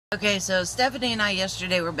Okay, so Stephanie and I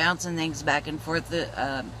yesterday were bouncing things back and forth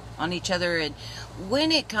on each other, and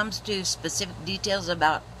when it comes to specific details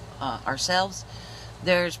about ourselves,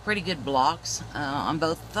 there's pretty good blocks on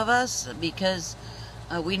both of us because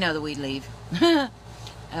we know that we leave. We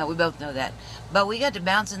both know that. But we got to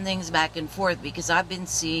bouncing things back and forth because I've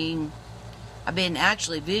been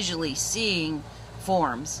actually visually seeing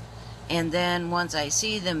forms. And then once I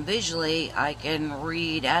see them visually, I can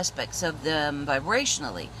read aspects of them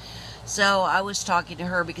vibrationally. So I was talking to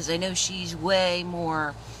her because I know she's way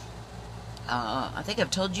more, I think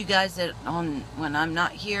I've told you guys that when I'm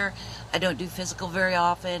not here, I don't do physical very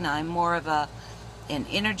often. I'm more of an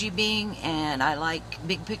energy being, and I like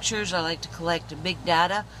big pictures. I like to collect big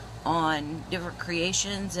data on different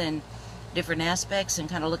creations and different aspects and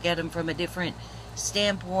kind of look at them from a different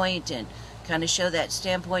standpoint and kind of show that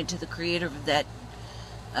standpoint to the creator of that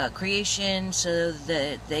creation so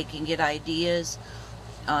that they can get ideas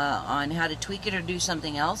on how to tweak it or do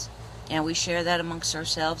something else, and we share that amongst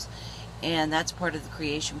ourselves, and that's part of the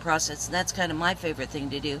creation process, and that's kind of my favorite thing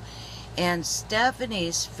to do. And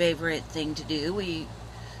Stephanie's favorite thing to do, we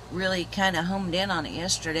really kind of homed in on it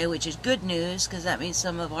yesterday, which is good news because that means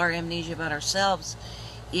some of our amnesia about ourselves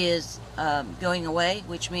is going away,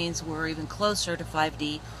 which means we're even closer to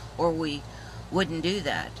 5D, or we wouldn't do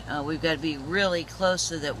that. We've got to be really close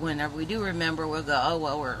so that whenever we do remember, we'll go, oh,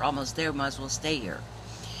 well, we're almost there, might as well stay here.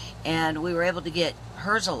 And we were able to get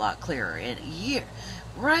hers a lot clearer in a year.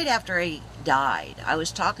 Right after I died, I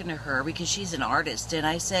was talking to her because she's an artist, and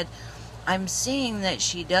I said, I'm seeing that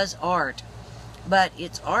she does art, but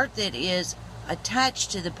it's art that is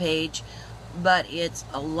attached to the page, but it's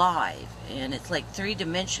alive, and it's like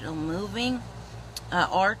three-dimensional moving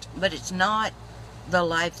art, but it's not the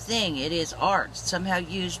live thing. It is art, somehow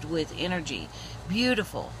used with energy.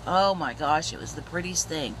 Beautiful. Oh my gosh, it was the prettiest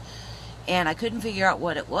thing. And I couldn't figure out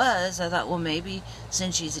what it was. I thought, well, maybe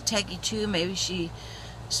since she's a techie too, maybe she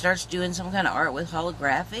starts doing some kind of art with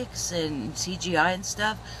holographics and CGI and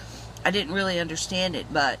stuff. I didn't really understand it,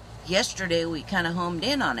 but yesterday we kind of homed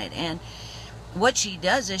in on it. And what she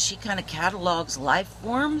does is she kind of catalogs life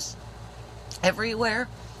forms everywhere.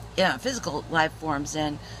 Yeah, physical life forms,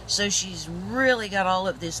 and so she's really got all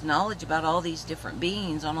of this knowledge about all these different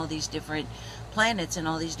beings on all these different planets and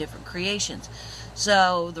all these different creations.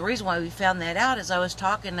 So the reason why we found that out is I was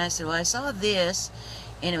talking and I said, well, I saw this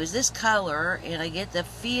and it was this color, and I get the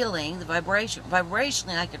feeling, the vibration,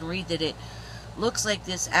 vibrationally I can read that it looks like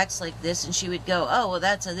this, acts like this, and she would go, oh, well,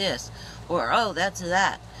 that's a this, or oh, that's a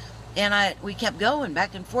that, and we kept going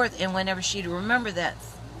back and forth, and whenever she'd remember that,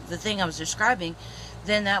 the thing I was describing,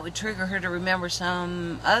 then that would trigger her to remember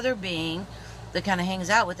some other being that kind of hangs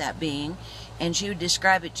out with that being, and she would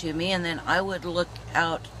describe it to me, and then I would look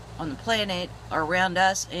out on the planet or around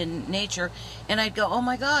us in nature, and I'd go, oh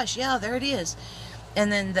my gosh, yeah, there it is.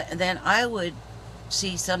 And then I would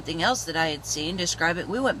see something else that I had seen, describe it.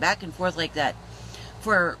 We went back and forth like that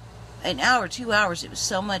for an hour, 2 hours. It was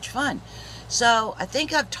so much fun. So I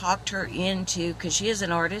think I've talked her into, because she is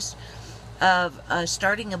an artist, of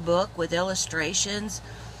starting a book with illustrations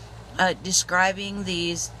describing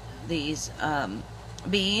these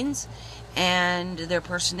beings and their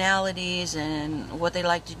personalities and what they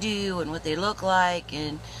like to do and what they look like,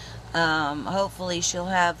 and hopefully she'll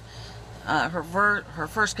have her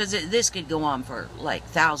first, because this could go on for like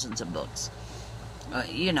thousands of books.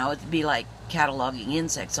 You know, it'd be like cataloging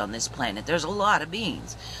insects on this planet. There's a lot of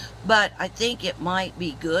beings, but I think it might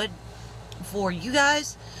be good for you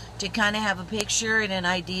guys to kind of have a picture and an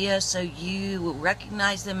idea so you will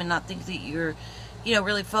recognize them and not think that you're, you know,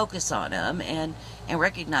 really focus on them and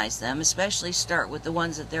recognize them. Especially start with the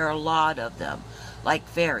ones that there are a lot of them, like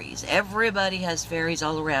fairies. Everybody has fairies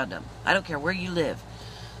all around them. I don't care where you live.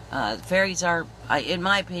 Fairies are, in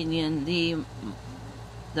my opinion, they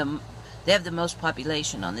have the most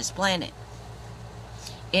population on this planet,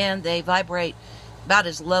 and they vibrate about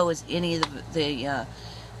as low as any of the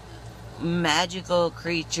magical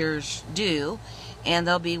creatures do, and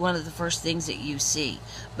they'll be one of the first things that you see.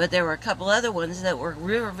 But there were a couple other ones that were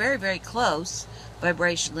very, very close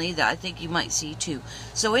vibrationally that I think you might see too.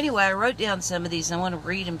 So anyway, I wrote down some of these, and I want to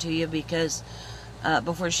read them to you because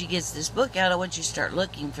before she gets this book out, I want you to start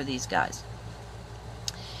looking for these guys.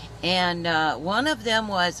 And one of them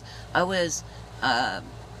was, I was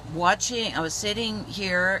sitting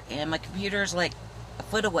here, and my computer's like a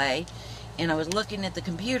foot away, and I was looking at the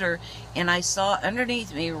computer, and I saw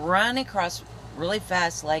underneath me run across really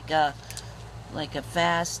fast, like a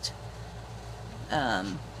fast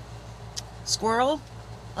squirrel,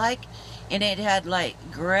 like, and it had like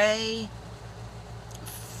gray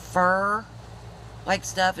fur like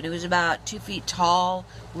stuff, and it was about 2 feet tall,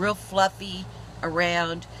 real fluffy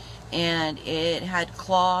around, and it had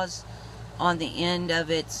claws on the end of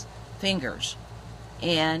its fingers.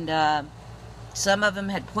 And some of them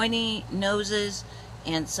had pointy noses,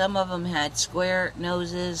 and some of them had square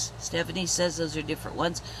noses. Stephanie says those are different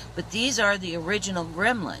ones, but these are the original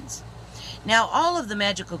gremlins. Now, all of the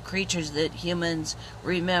magical creatures that humans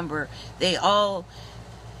remember, they all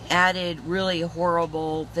added really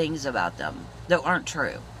horrible things about them that aren't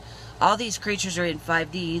true. All these creatures are in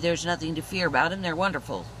 5D. There's nothing to fear about them. They're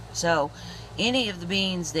wonderful. So, any of the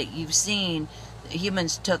beings that you've seen,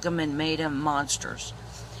 humans took them and made them monsters.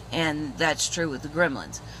 And that's true with the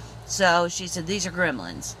gremlins. So, she said, these are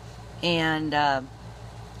gremlins. And,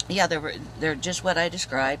 yeah, they're just what I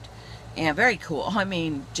described. And very cool. I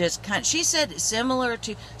mean, just kind of, she said similar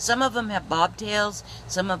to, some of them have bobtails,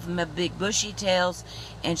 some of them have big bushy tails,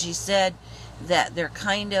 and she said that they're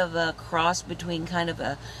kind of a cross between kind of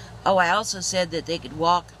a, oh, I also said that they could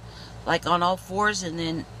walk like on all fours and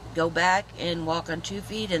then go back and walk on 2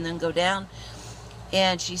 feet and then go down.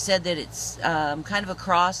 And she said that it's kind of a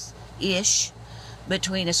cross-ish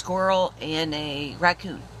between a squirrel and a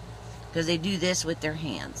raccoon, because they do this with their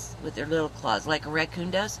hands, with their little claws, like a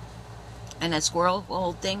raccoon does. And a squirrel will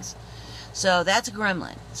hold things. So that's a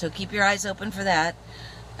gremlin. So keep your eyes open for that.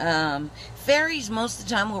 Fairies most of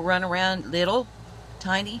the time will run around little,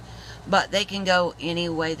 tiny, but they can go any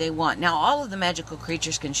way they want. Now, all of the magical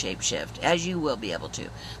creatures can shapeshift, as you will be able to.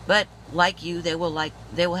 But like you, they will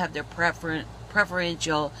have their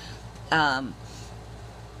preferential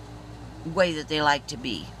way that they like to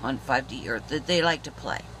be on 5D Earth, that they like to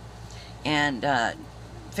play. And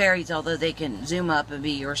fairies, although they can zoom up and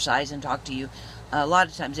be your size and talk to you, a lot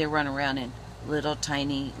of times they run around in little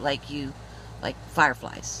tiny, like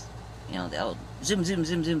fireflies. You know, they'll zoom, zoom,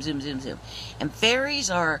 zoom, zoom, zoom, zoom, zoom. And fairies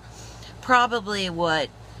are probably what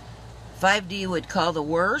 5D would call the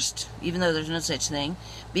worst, even though there's no such thing.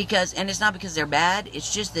 Because, and it's not because they're bad,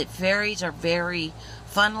 it's just that fairies are very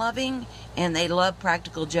fun-loving and they love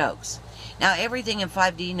practical jokes. Now, everything in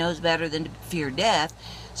 5D knows better than to fear death.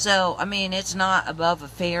 So, I mean, it's not above a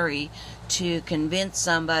fairy to convince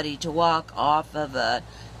somebody to walk off of a,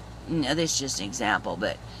 this is just an example,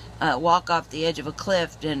 but walk off the edge of a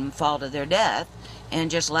cliff and fall to their death and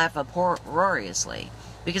just laugh uproariously.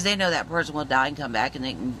 Because they know that person will die and come back, and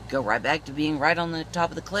they can go right back to being right on the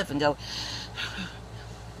top of the cliff and go,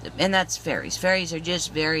 and that's fairies. Fairies are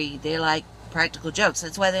just they like practical jokes.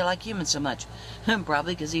 That's why they like humans so much.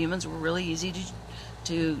 Probably because humans were really easy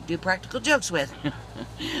to do practical jokes with.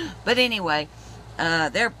 But anyway,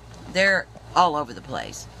 they're all over the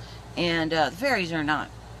place. And the fairies are not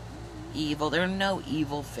evil. There are no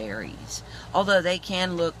evil fairies. Although they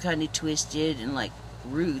can look kind of twisted and like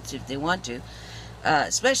roots if they want to.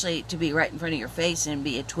 Especially to be right in front of your face and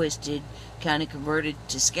be a twisted, kind of converted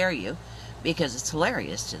to scare you. Because it's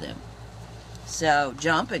hilarious to them. So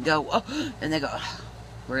jump and go, oh, and they go, oh,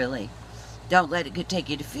 really? Don't let it take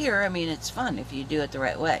you to fear. I mean, it's fun if you do it the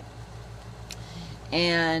right way.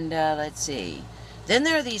 And let's see. Then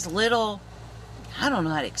there are these little, I don't know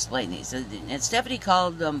how to explain these. And Stephanie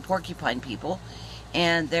called them porcupine people.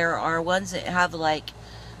 And there are ones that have like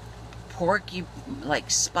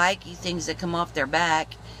spiky things that come off their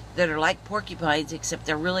back that are like porcupines, except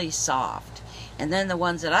they're really soft. And then the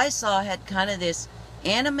ones that I saw had kind of this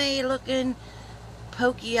anime looking,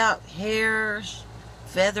 pokey out hairs,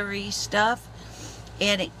 feathery stuff,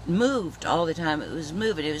 and it moved all the time. It was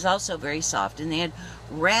moving. It was also very soft, and they had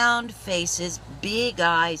round faces, big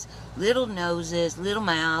eyes, little noses, little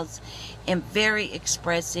mouths, and very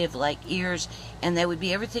expressive like ears, and they would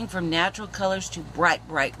be everything from natural colors to bright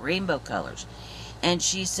rainbow colors. And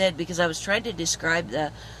she said, because I was trying to describe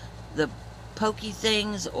the pokey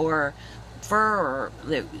things or fur or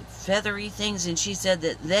the feathery things, and she said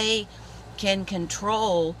that they can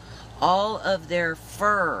control all of their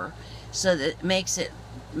fur so that it makes it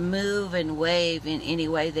move and wave in any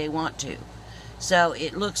way they want to. So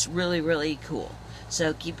it looks really, really cool.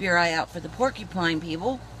 So keep your eye out for the porcupine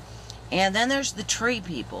people. And then there's the tree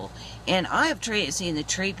people. And I have seen the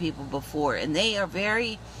tree people before, and they are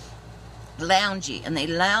very loungy, and they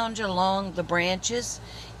lounge along the branches,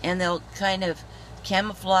 and they'll kind of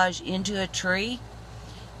camouflage into a tree.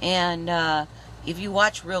 And if you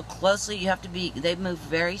watch real closely, you have to they move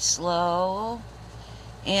very slow,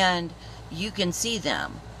 and you can see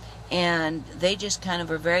them. And they just kind of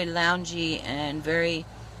are very loungy and very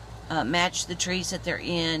match the trees that they're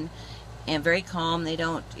in, and very calm. They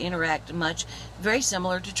don't interact much. Very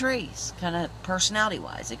similar to trees, kind of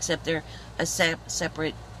personality-wise, except they're a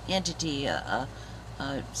separate entity, a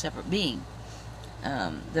separate being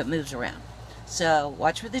that moves around. So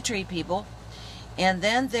watch for the tree people. And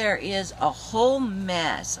then there is a whole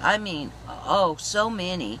mess. I mean, oh, so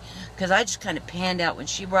many. Because I just kind of panned out when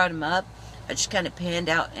she brought them up. I just kind of panned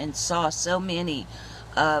out and saw so many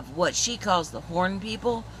of what she calls the horn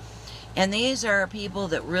people. And these are people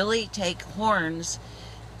that really take horns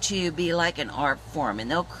to be like an art form. And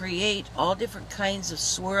they'll create all different kinds of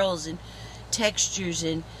swirls and textures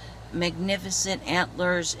and magnificent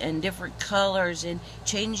antlers and different colors and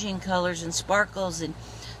changing colors and sparkles. And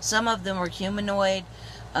some of them are humanoid.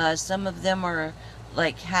 Some of them are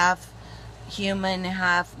like half human,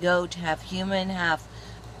 half goat, half human, half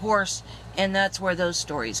horse. And that's where those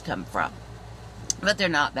stories come from. But they're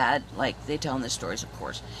not bad, like they tell in the stories, of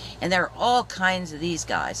course. And there are all kinds of these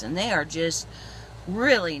guys, and they are just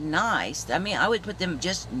really nice. I mean, I would put them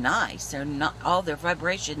just nice. They're not, all their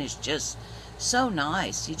vibration is just so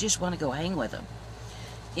nice. You just want to go hang with them.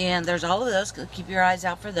 And there's all of those. Keep your eyes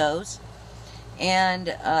out for those. And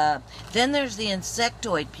then there's the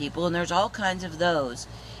insectoid people, and there's all kinds of those.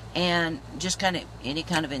 And just kind of any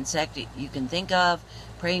kind of insect you can think of.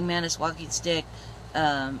 Praying mantis, walking stick,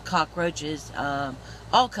 cockroaches,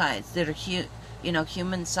 all kinds that are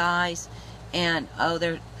human size. And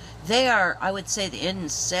they are, I would say the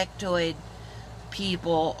insectoid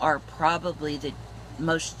people are probably the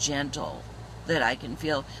most gentle that I can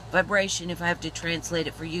feel. Vibration, if I have to translate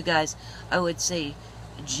it for you guys, I would say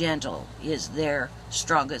gentle is their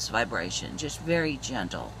strongest vibration. Just very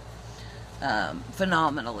gentle.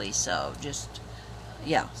 Phenomenally so. Just,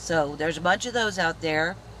 yeah. So there's a bunch of those out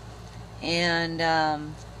there. And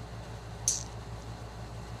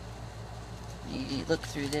you look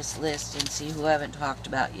through this list and see who I haven't talked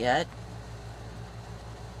about yet.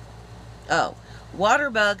 Oh,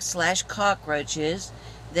 water bugs / cockroaches.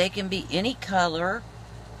 They can be any color,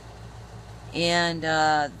 and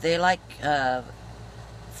they like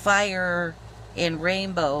fire and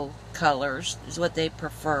rainbow colors is what they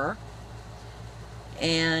prefer.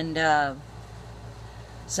 And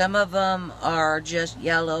some of them are just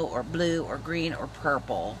yellow or blue or green or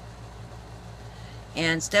purple.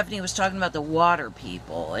 And Stephanie was talking about the water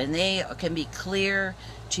people, and they can be clear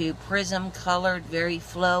to prism colored, very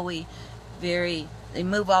flowy, they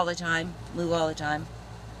move all the time,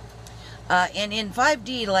 and in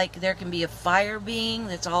 5D, like, there can be a fire being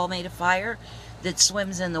that's all made of fire that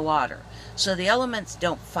swims in the water. So the elements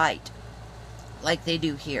don't fight like they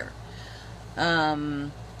do here.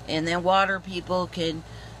 And then water people can,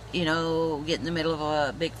 get in the middle of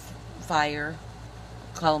a big fire,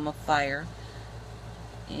 column of fire.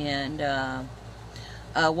 And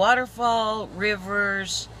waterfall,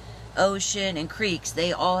 rivers, ocean, and creeks,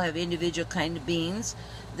 they all have individual kind of beings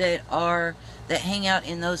that hang out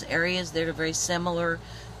in those areas that are very similar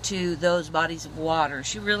to those bodies of water.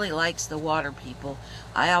 She really likes the water people.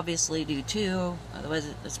 I obviously do too.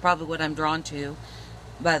 Otherwise, it's probably what I'm drawn to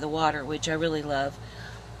by the water, which I really love.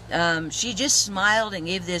 She just smiled and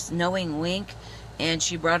gave this knowing wink, and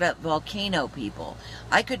she brought up volcano people.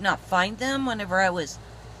 I could not find them whenever I was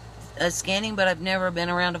scanning, but I've never been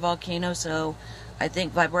around a volcano, so I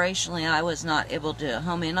think vibrationally I was not able to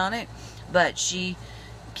home in on it. But she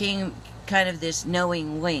came kind of this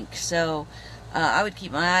knowing wink, so I would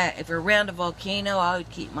keep my eye, if you're around a volcano, I would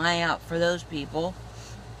keep my eye out for those people.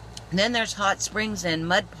 And then there's hot springs and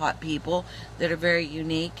mud pot people that are very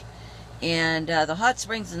unique. And the hot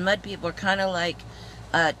springs and mud people are kind of like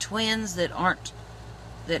twins that aren't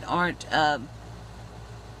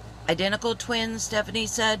identical twins, Stephanie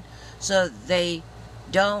said. So they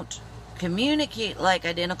don't communicate like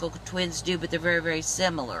identical twins do, but they're very, very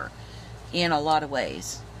similar in a lot of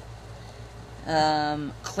ways.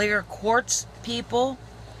 Clear quartz people,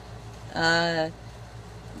 they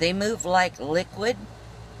move like liquid,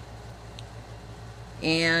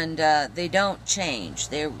 and they don't change.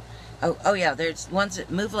 Oh yeah, there's ones that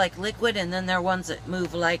move like liquid, and then there are ones that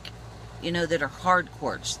move like, that are hard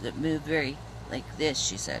quartz, that move very like this,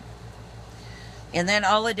 she said. And then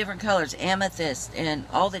all the different colors, amethyst, and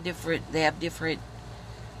all the different, they have different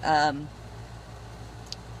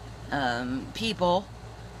people,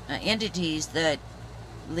 entities that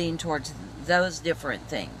lean towards those different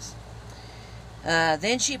things.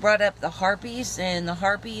 Then she brought up the harpies, and the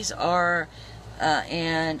harpies are,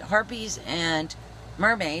 harpies and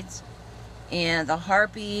mermaids, and the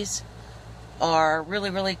harpies are really,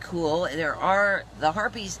 really cool. The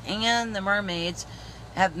harpies and the mermaids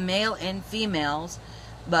have male and females,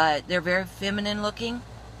 but they're very feminine looking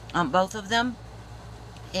on both of them.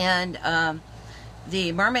 And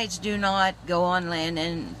the mermaids do not go on land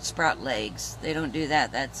and sprout legs. They don't do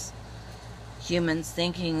that. That's humans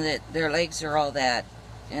thinking that their legs are all that,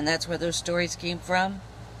 and that's where those stories came from.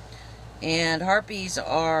 And harpies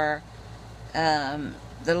are, the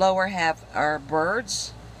lower half are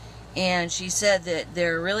birds. And she said that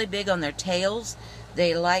they're really big on their tails.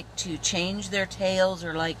 They like to change their tails,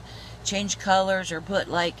 or like change colors, or put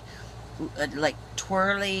like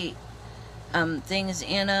twirly things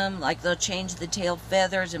in them. Like they'll change the tail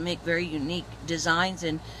feathers and make very unique designs,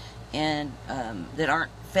 and that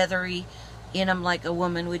aren't feathery in them, like a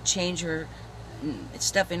woman would change her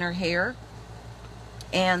stuff in her hair.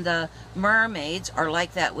 And the mermaids are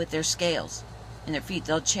like that with their scales and their feet.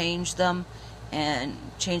 They'll change them and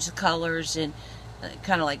change the colors, and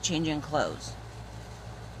kind of like changing clothes.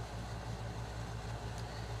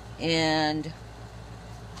 And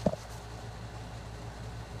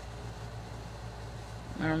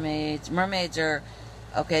mermaids are,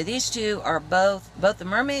 okay, these two are both the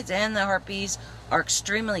mermaids and the harpies are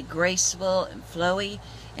extremely graceful and flowy,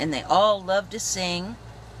 and they all love to sing.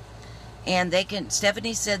 And they can,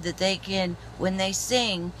 Stephanie said that they can, when they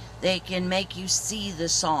sing, they can make you see the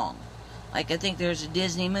song. Like, I think there's a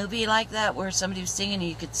Disney movie like that where somebody was singing and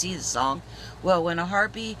you could see the song. Well, when a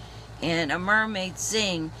harpy and a mermaid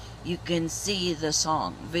sing, you can see the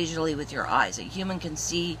song visually with your eyes. A human can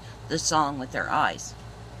see the song with their eyes.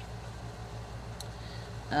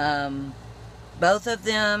 Both of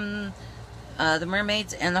them, the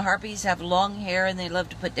mermaids and the harpies, have long hair, and they love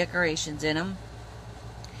to put decorations in them.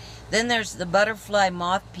 Then there's the butterfly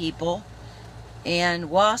moth people, and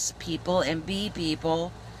wasp people, and bee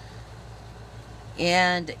people.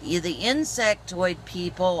 And the insectoid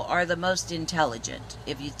people are the most intelligent.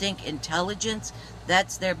 If you think intelligence,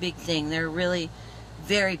 that's their big thing. They're really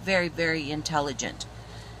very, very, very intelligent.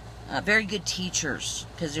 Very good teachers,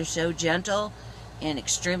 because they're so gentle and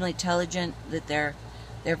extremely intelligent that they're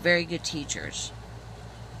very good teachers.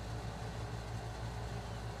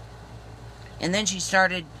 And then she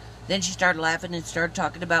started laughing and started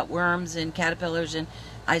talking about worms and caterpillars, and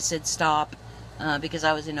I said stop, because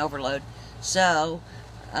I was in overload. So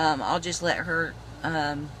I'll just let her,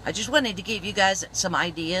 I just wanted to give you guys some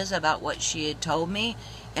ideas about what she had told me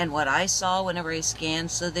and what I saw whenever I scanned,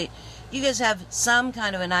 so that you guys have some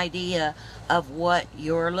kind of an idea of what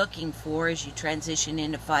you're looking for as you transition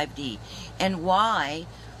into 5D, and why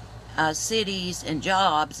cities and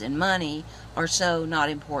jobs and money are so not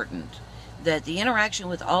important. That the interaction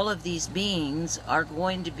with all of these beings are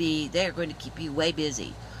going to be, they're going to keep you way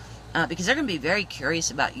busy. Because they're going to be very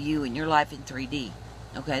curious about you and your life in 3D.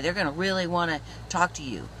 Okay, they're going to really want to talk to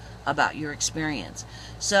you about your experience.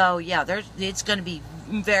 So yeah, it's going to be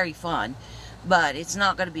very fun, but it's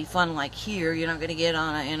not going to be fun like here. You're not going to get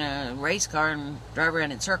in a race car and drive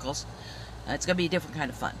around in circles. It's going to be a different kind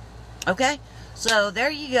of fun. Okay, so there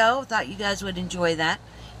you go. Thought you guys would enjoy that.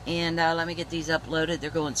 And let me get these uploaded. They're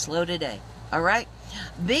going slow today. All right,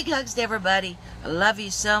 big hugs to everybody. I love you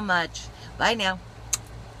so much. Bye now.